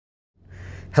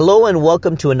Hello and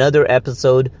welcome to another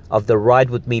episode of the Ride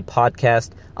With Me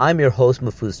podcast. I'm your host,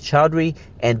 Mahfouz Chowdhury,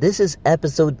 and this is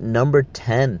episode number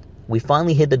 10. We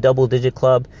finally hit the double-digit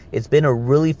club. It's been a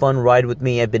really fun ride with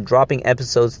me. I've been dropping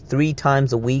episodes 3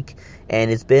 times a week,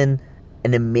 and it's been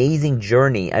an amazing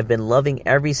journey. I've been loving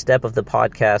every step of the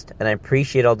podcast, and I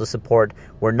appreciate all the support.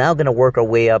 We're now going to work our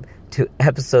way up to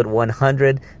episode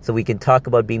 100 so we can talk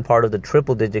about being part of the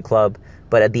triple-digit club.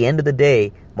 But at the end of the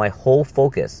day, my whole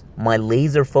focus, my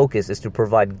laser focus is to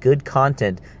provide good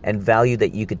content and value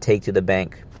that you could take to the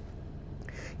bank.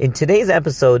 In today's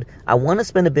episode, I want to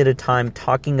spend a bit of time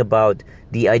talking about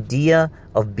the idea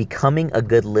of becoming a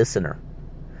good listener.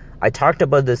 I talked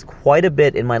about this quite a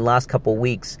bit in my last couple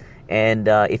weeks, and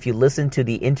if you listen to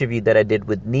the interview that I did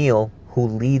with Neil, who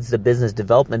leads the business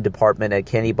development department at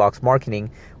Candy Box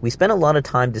Marketing, we spent a lot of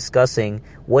time discussing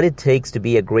what it takes to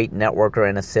be a great networker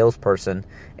and a salesperson.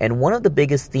 And one of the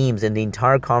biggest themes in the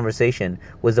entire conversation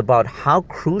was about how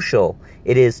crucial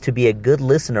it is to be a good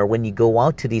listener when you go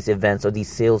out to these events or these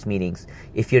sales meetings.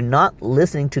 If you're not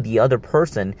listening to the other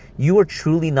person, you are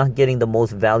truly not getting the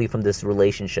most value from this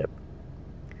relationship.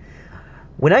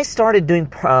 When I started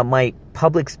doing my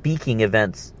public speaking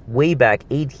events way back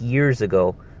 8 years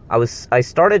ago, I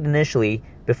started initially,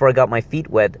 before I got my feet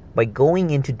wet, by going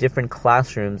into different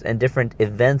classrooms and different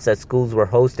events that schools were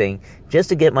hosting just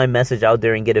to get my message out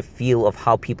there and get a feel of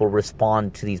how people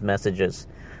respond to these messages.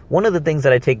 One of the things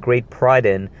that I take great pride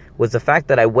in was the fact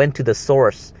that I went to the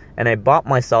source and I bought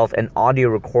myself an audio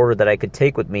recorder that I could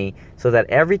take with me so that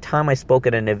every time I spoke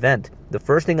at an event, the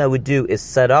first thing I would do is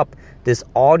set up this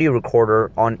audio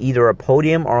recorder on either a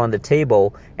podium or on the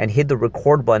table and hit the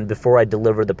record button before I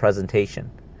deliver the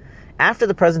presentation. After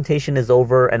the presentation is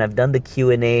over and I've done the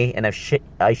Q&A and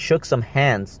I shook some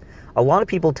hands, a lot of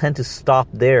people tend to stop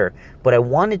there, but I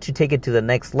wanted to take it to the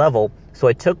next level, so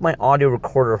I took my audio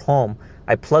recorder home,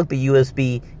 I plugged the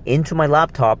USB into my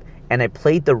laptop, and I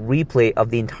played the replay of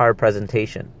the entire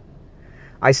presentation.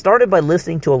 I started by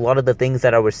listening to a lot of the things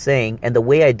that I was saying and the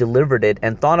way I delivered it,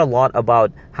 and thought a lot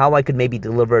about how I could maybe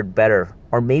deliver it better.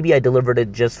 Or maybe I delivered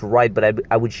it just right, but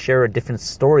I would share a different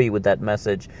story with that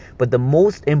message. But the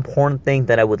most important thing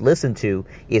that I would listen to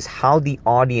is how the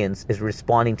audience is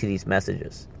responding to these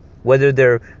messages. Whether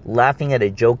they're laughing at a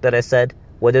joke that I said,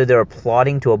 whether they're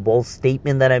applauding to a bold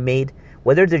statement that I made,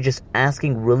 whether they're just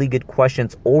asking really good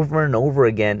questions over and over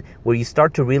again, where you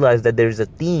start to realize that there's a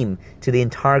theme to the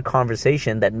entire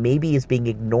conversation that maybe is being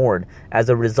ignored as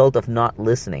a result of not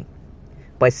listening.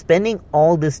 By spending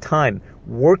all this time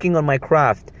working on my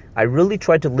craft, I really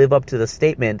tried to live up to the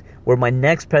statement where my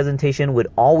next presentation would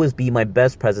always be my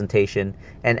best presentation.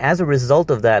 And as a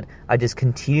result of that, I just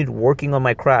continued working on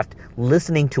my craft,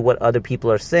 listening to what other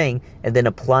people are saying, and then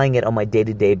applying it on my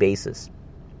day-to-day basis.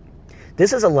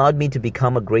 This has allowed me to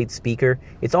become a great speaker.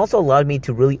 It's also allowed me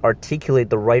to really articulate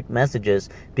the right messages,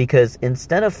 because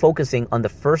instead of focusing on the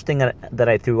first thing that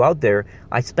I threw out there,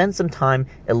 I spent some time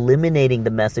eliminating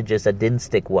the messages that didn't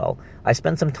stick well. I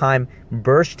spent some time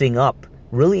bursting up,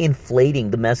 really inflating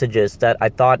the messages that I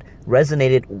thought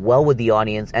resonated well with the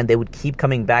audience, and they would keep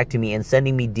coming back to me and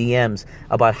sending me DMs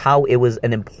about how it was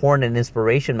an important and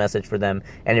inspiration message for them,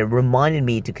 and it reminded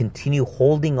me to continue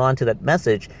holding on to that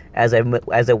message as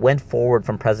I went forward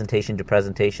from presentation to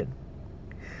presentation.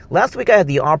 Last week I had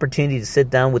the opportunity to sit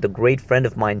down with a great friend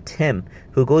of mine, Tim,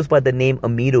 who goes by the name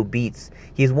Amido Beats.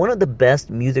 He's one of the best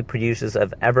music producers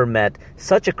I've ever met,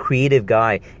 such a creative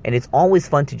guy, and it's always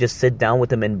fun to just sit down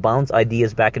with him and bounce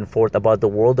ideas back and forth about the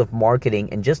world of marketing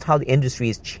and just how the industry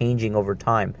is changing over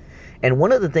time. And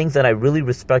one of the things that I really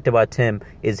respect about Tim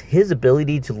is his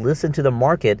ability to listen to the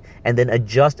market and then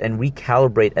adjust and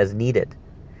recalibrate as needed.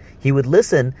 He would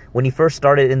listen when he first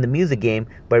started in the music game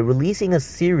by releasing a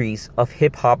series of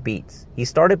hip-hop beats. He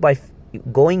started by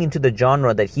going into the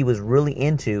genre that he was really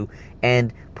into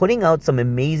and putting out some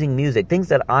amazing music, things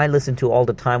that I listen to all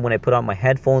the time when I put on my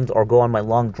headphones or go on my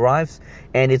long drives.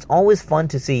 And it's always fun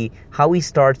to see how he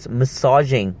starts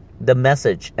massaging the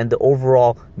message and the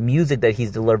overall music that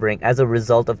he's delivering as a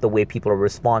result of the way people are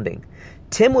responding.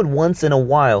 Tim would once in a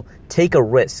while take a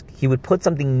risk. He would put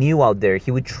something new out there.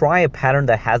 He would try a pattern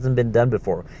that hasn't been done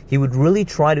before. He would really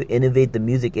try to innovate the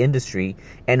music industry.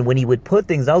 And when he would put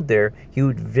things out there, he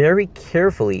would very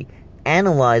carefully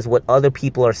analyze what other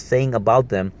people are saying about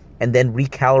them and then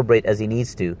recalibrate as he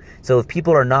needs to. So if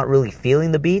people are not really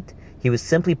feeling the beat, he would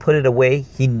simply put it away.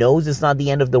 He knows it's not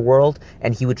the end of the world,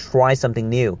 and he would try something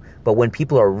new. But when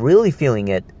people are really feeling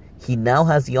it, he now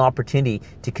has the opportunity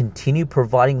to continue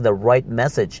providing the right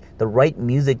message, the right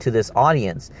music to this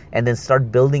audience, and then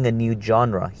start building a new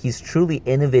genre. He's truly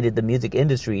innovated the music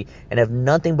industry, and I have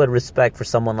nothing but respect for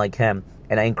someone like him.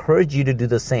 And I encourage you to do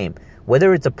the same.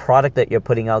 Whether it's a product that you're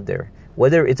putting out there,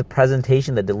 whether it's a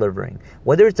presentation that you're delivering,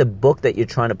 whether it's a book that you're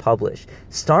trying to publish,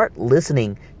 start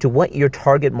listening to what your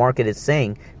target market is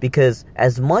saying, because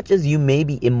as much as you may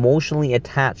be emotionally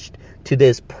attached to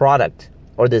this product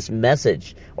or this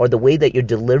message or the way that you're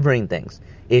delivering things,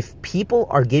 if people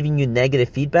are giving you negative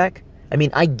feedback, I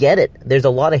mean, I get it. There's a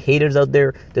lot of haters out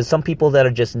there. There's some people that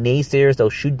are just naysayers. They'll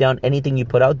shoot down anything you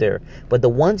put out there. But the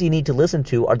ones you need to listen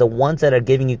to are the ones that are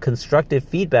giving you constructive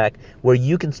feedback, where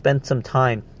you can spend some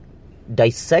time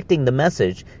dissecting the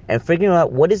message and figuring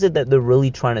out what is it that they're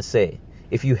really trying to say.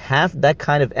 If you have that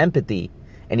kind of empathy,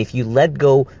 and if you let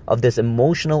go of this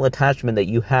emotional attachment that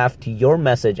you have to your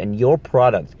message and your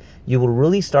product, you will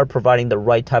really start providing the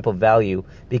right type of value,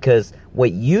 because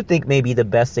what you think may be the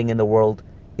best thing in the world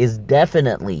is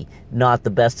definitely not the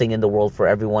best thing in the world for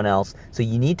everyone else. So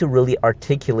you need to really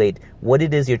articulate what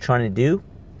it is you're trying to do,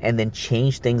 and then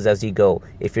change things as you go.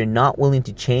 If you're not willing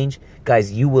to change,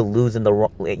 guys, you will lose in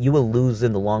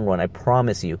the long run. I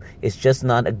promise you. It's just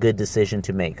not a good decision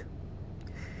to make.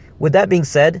 With that being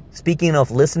said, speaking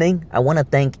of listening, I want to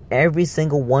thank every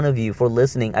single one of you for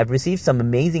listening. I've received some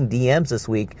amazing DMs this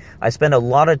week. I spent a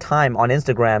lot of time on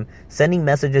Instagram sending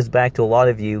messages back to a lot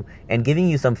of you and giving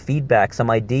you some feedback, some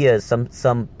ideas,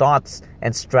 some thoughts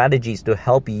and strategies to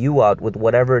help you out with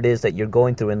whatever it is that you're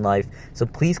going through in life. So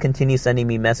please continue sending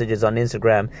me messages on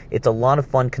Instagram. It's a lot of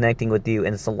fun connecting with you,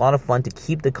 and it's a lot of fun to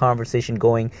keep the conversation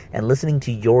going and listening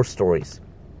to your stories.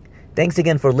 Thanks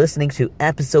again for listening to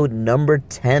episode number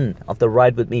 10 of the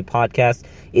Ride With Me podcast.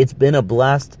 It's been a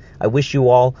blast. I wish you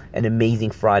all an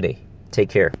amazing Friday. Take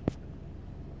care.